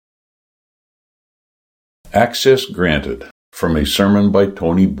Access granted from a sermon by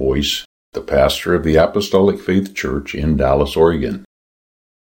Tony Boyce, the pastor of the Apostolic Faith Church in Dallas, Oregon.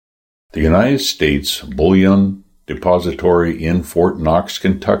 The United States Bullion Depository in Fort Knox,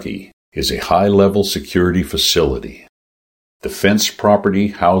 Kentucky, is a high-level security facility. The fenced property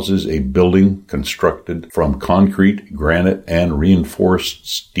houses a building constructed from concrete, granite, and reinforced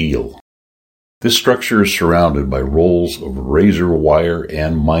steel. This structure is surrounded by rolls of razor wire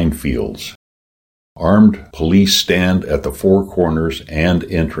and minefields. Armed police stand at the four corners and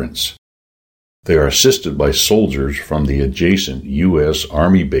entrance. They are assisted by soldiers from the adjacent U.S.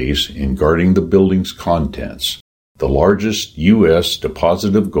 Army base in guarding the building's contents, the largest U.S.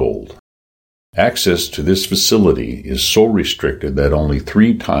 deposit of gold. Access to this facility is so restricted that only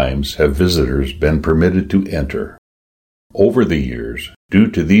 3 times have visitors been permitted to enter. Over the years,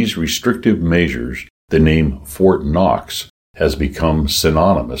 due to these restrictive measures, the name Fort Knox has become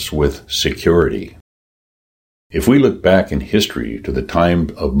synonymous with security. If we look back in history to the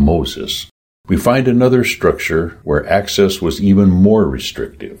time of Moses, we find another structure where access was even more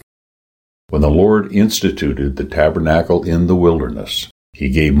restrictive. When the Lord instituted the tabernacle in the wilderness, He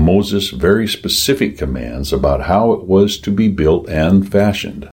gave Moses very specific commands about how it was to be built and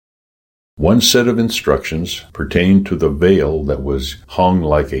fashioned. One set of instructions pertained to the veil that was hung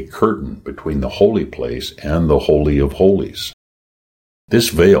like a curtain between the holy place and the Holy of Holies. This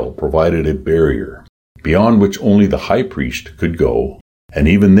veil provided a barrier, beyond which only the high priest could go, and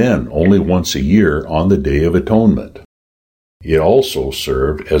even then only once a year on the Day of Atonement. It also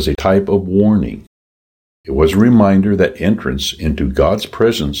served as a type of warning. It was a reminder that entrance into God's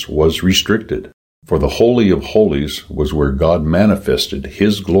presence was restricted, for the Holy of Holies was where God manifested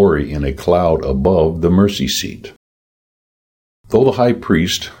His glory in a cloud above the mercy seat. Though the high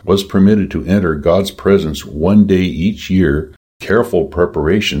priest was permitted to enter God's presence one day each year, careful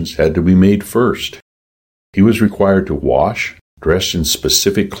preparations had to be made first. He was required to wash, dress in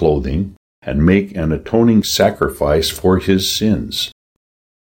specific clothing, and make an atoning sacrifice for his sins.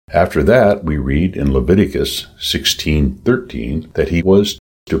 After that, we read in Leviticus 16:13 that he was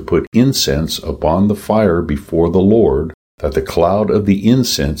to put incense upon the fire before the Lord, that the cloud of the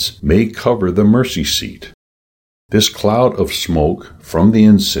incense may cover the mercy seat. This cloud of smoke from the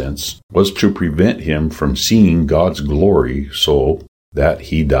incense was to prevent him from seeing God's glory so that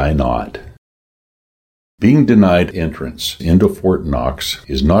he die not. Being denied entrance into Fort Knox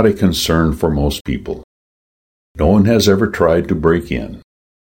is not a concern for most people. No one has ever tried to break in.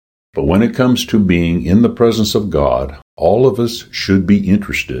 But when it comes to being in the presence of God, all of us should be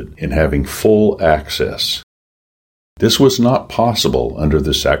interested in having full access. This was not possible under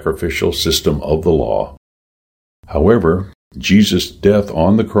the sacrificial system of the law. However, Jesus' death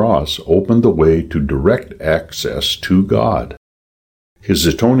on the cross opened the way to direct access to God. His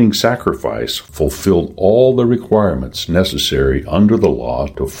atoning sacrifice fulfilled all the requirements necessary under the law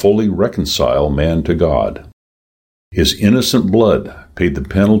to fully reconcile man to God. His innocent blood paid the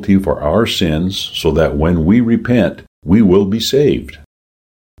penalty for our sins so that when we repent, we will be saved.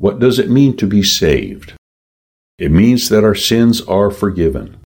 What does it mean to be saved? It means that our sins are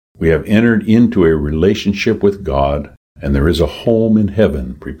forgiven. We have entered into a relationship with God, and there is a home in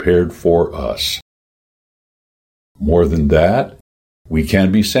heaven prepared for us. More than that, we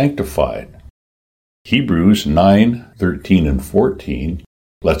can be sanctified. Hebrews 9:13 and 14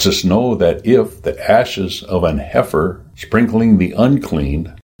 lets us know that if the ashes of an heifer sprinkling the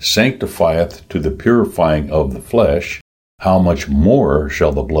unclean sanctifieth to the purifying of the flesh, how much more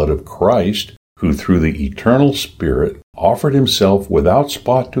shall the blood of Christ, who through the eternal Spirit offered himself without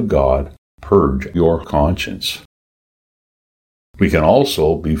spot to God, purge your conscience. We can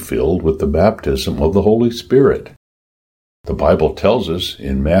also be filled with the baptism of the Holy Spirit. The Bible tells us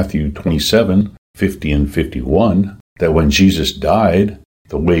in Matthew 27:50 and 51 that when Jesus died,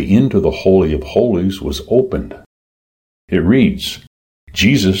 the way into the Holy of Holies was opened. It reads,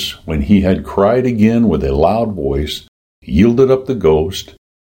 Jesus, when he had cried again with a loud voice, yielded up the ghost,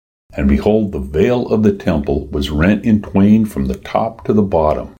 and behold, the veil of the temple was rent in twain from the top to the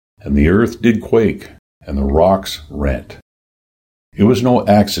bottom, and the earth did quake, and the rocks rent. It was no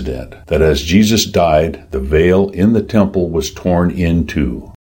accident that as Jesus died, the veil in the temple was torn in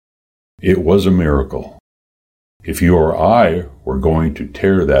two. It was a miracle. If you or I were going to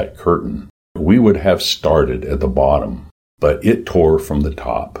tear that curtain, we would have started at the bottom, but it tore from the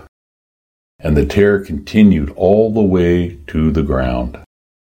top. And the tear continued all the way to the ground.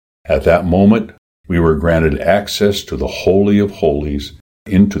 At that moment, we were granted access to the Holy of Holies,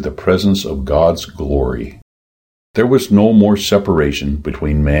 into the presence of God's glory. There was no more separation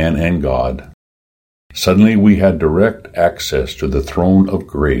between man and God. Suddenly we had direct access to the throne of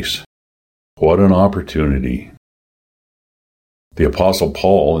grace. What an opportunity. The Apostle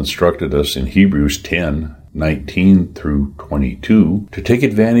Paul instructed us in Hebrews 10:19 through 22 to take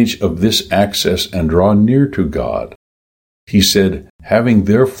advantage of this access and draw near to God. He said, "Having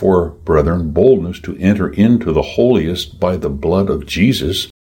therefore, brethren, boldness to enter into the holiest by the blood of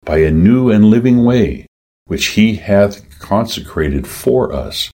Jesus, by a new and living way, which he hath consecrated for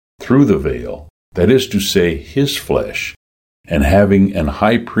us through the veil, that is to say, his flesh, and having an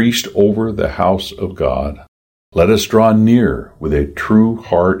high priest over the house of God, let us draw near with a true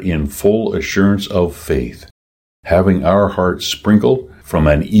heart in full assurance of faith, having our hearts sprinkled from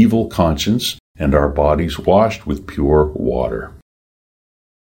an evil conscience and our bodies washed with pure water."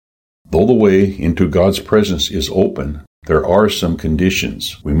 Though the way into God's presence is open, there are some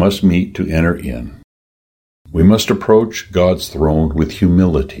conditions we must meet to enter in. We must approach God's throne with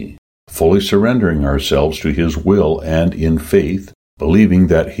humility, fully surrendering ourselves to His will and in faith, believing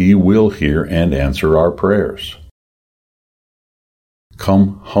that He will hear and answer our prayers.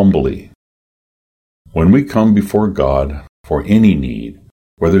 Come humbly. When we come before God for any need,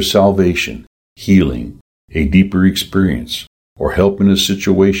 whether salvation, healing, a deeper experience, or help in a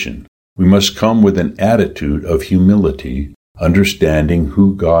situation, we must come with an attitude of humility, understanding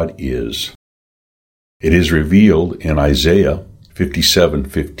who God is. It is revealed in Isaiah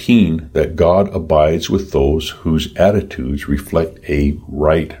 57:15 that God abides with those whose attitudes reflect a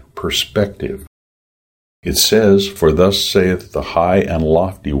right perspective. It says, "For thus saith the high and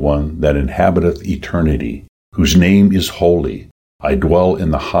lofty one that inhabiteth eternity, whose name is holy. I dwell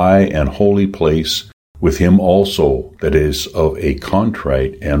in the high and holy place, with him also that is of a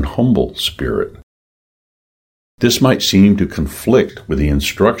contrite and humble spirit." This might seem to conflict with the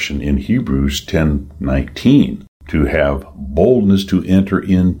instruction in Hebrews 10:19 to have boldness to enter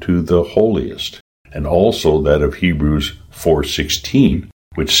into the holiest, and also that of Hebrews 4:16,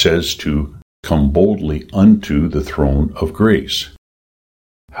 which says to come boldly unto the throne of grace.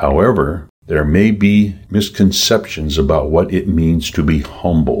 However, there may be misconceptions about what it means to be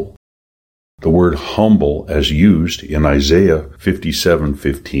humble. The word humble, as used in Isaiah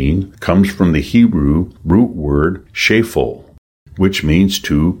 57:15, comes from the Hebrew root word shephol, which means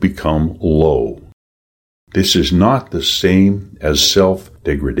to become low. This is not the same as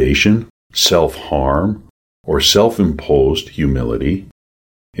self-degradation, self-harm, or self-imposed humility.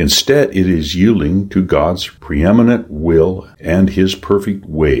 Instead, it is yielding to God's preeminent will and His perfect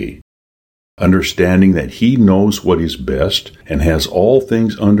way, understanding that He knows what is best and has all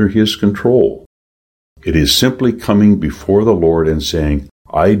things under His control. It is simply coming before the Lord and saying,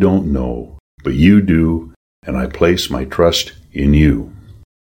 "I don't know, but you do, and I place my trust in you."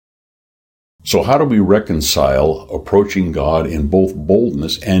 So how do we reconcile approaching God in both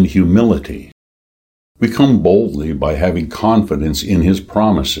boldness and humility? We come boldly by having confidence in His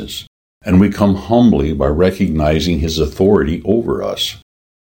promises, and we come humbly by recognizing His authority over us.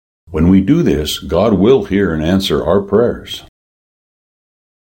 When we do this, God will hear and answer our prayers.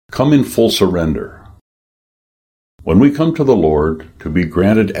 Come in full surrender. When we come to the Lord to be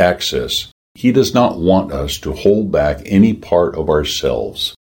granted access, He does not want us to hold back any part of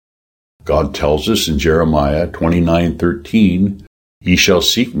ourselves. God tells us in Jeremiah 29:13, "Ye shall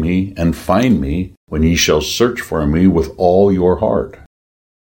seek me and find me when ye shall search for me with all your heart."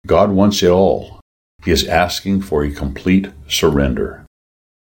 God wants it all. He is asking for a complete surrender.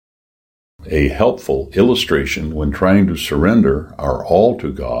 A helpful illustration when trying to surrender our all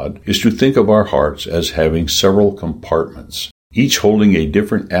to God is to think of our hearts as having several compartments, each holding a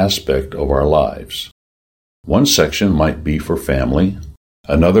different aspect of our lives. One section might be for family,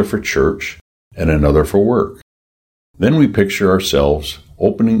 another for church, and another for work. Then we picture ourselves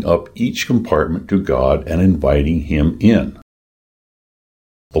opening up each compartment to God and inviting Him in.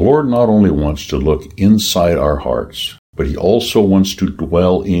 The Lord not only wants to look inside our hearts, but He also wants to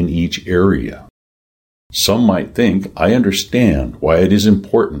dwell in each area. Some might think, I understand why it is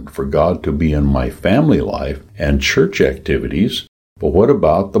important for God to be in my family life and church activities, but what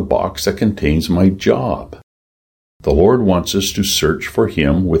about the box that contains my job? The Lord wants us to search for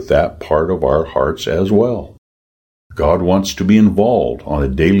Him with that part of our hearts as well. God wants to be involved on a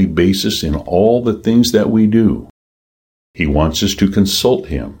daily basis in all the things that we do. He wants us to consult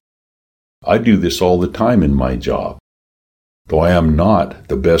Him. I do this all the time in my job. Though I am not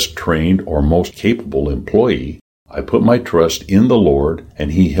the best trained or most capable employee, I put my trust in the Lord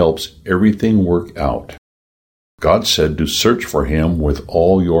and He helps everything work out. God said to search for Him with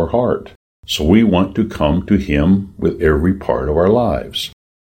all your heart, so we want to come to Him with every part of our lives.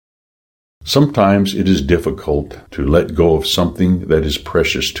 Sometimes it is difficult to let go of something that is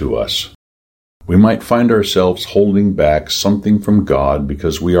precious to us. We might find ourselves holding back something from God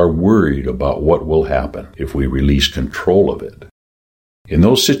because we are worried about what will happen if we release control of it. In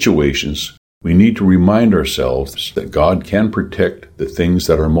those situations, we need to remind ourselves that God can protect the things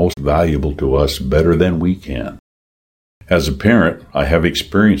that are most valuable to us better than we can. As a parent, I have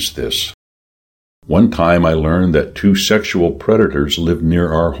experienced this. One time I learned that 2 sexual predators lived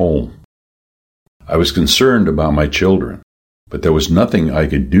near our home. I was concerned about my children, but there was nothing I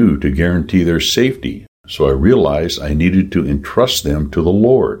could do to guarantee their safety, so I realized I needed to entrust them to the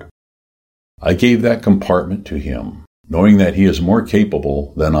Lord. I gave that compartment to Him, knowing that He is more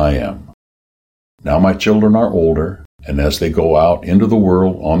capable than I am. Now my children are older, and as they go out into the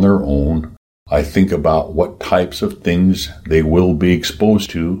world on their own, I think about what types of things they will be exposed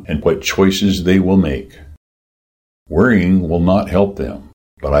to and what choices they will make. Worrying will not help them,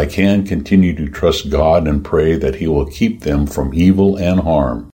 but I can continue to trust God and pray that He will keep them from evil and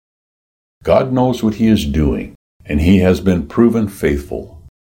harm. God knows what He is doing, and He has been proven faithful.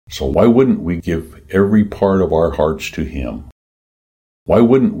 So why wouldn't we give every part of our hearts to Him? Why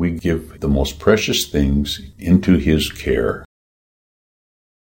wouldn't we give the most precious things into His care?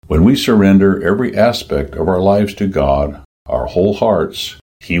 When we surrender every aspect of our lives to God, our whole hearts,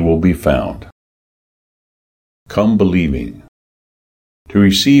 He will be found. Come believing. To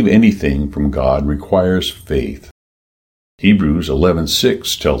receive anything from God requires faith. Hebrews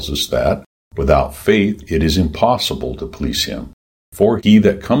 11:6 tells us that, without faith it is impossible to please Him. For he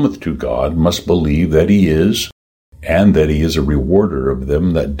that cometh to God must believe that He is, and that He is a rewarder of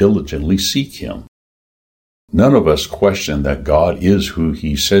them that diligently seek Him. None of us question that God is who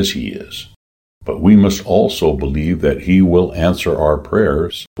He says He is, but we must also believe that He will answer our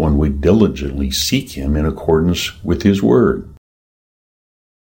prayers when we diligently seek Him in accordance with His Word.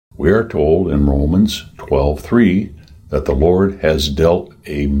 We are told in Romans 12:3 that the Lord has dealt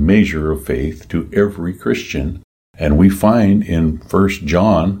a measure of faith to every Christian, and we find in 1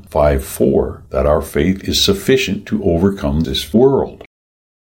 John 5:4 that our faith is sufficient to overcome this world.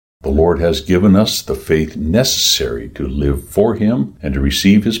 The Lord has given us the faith necessary to live for Him and to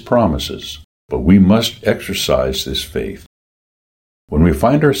receive His promises, but we must exercise this faith. When we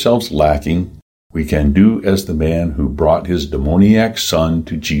find ourselves lacking, we can do as the man who brought his demoniac son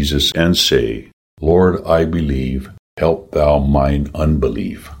to Jesus and say, "Lord, I believe, help Thou mine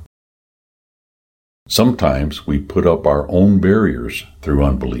unbelief." Sometimes we put up our own barriers through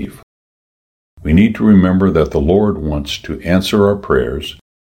unbelief. We need to remember that the Lord wants to answer our prayers.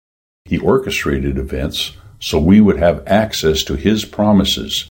 He orchestrated events so we would have access to His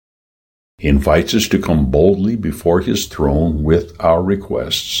promises. He invites us to come boldly before His throne with our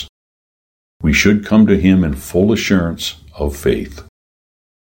requests. We should come to Him in full assurance of faith.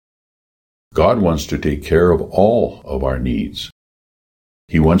 God wants to take care of all of our needs.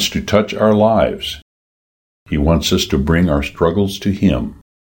 He wants to touch our lives. He wants us to bring our struggles to Him.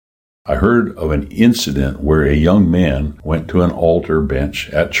 I heard of an incident where a young man went to an altar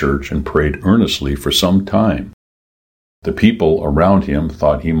bench at church and prayed earnestly for some time. The people around him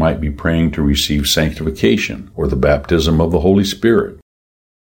thought he might be praying to receive sanctification or the baptism of the Holy Spirit.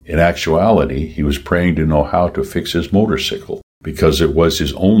 In actuality, he was praying to know how to fix his motorcycle, because it was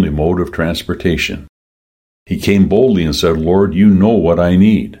his only mode of transportation. He came boldly and said, "Lord, You know what I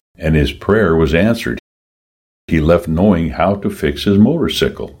need," and his prayer was answered. He left knowing how to fix his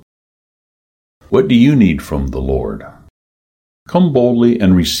motorcycle. What do you need from the Lord? Come boldly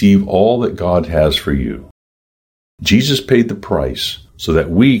and receive all that God has for you. Jesus paid the price so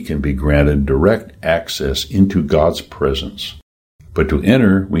that we can be granted direct access into God's presence. But to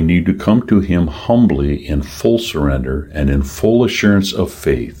enter, we need to come to Him humbly in full surrender and in full assurance of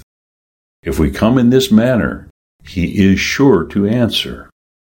faith. If we come in this manner, He is sure to answer.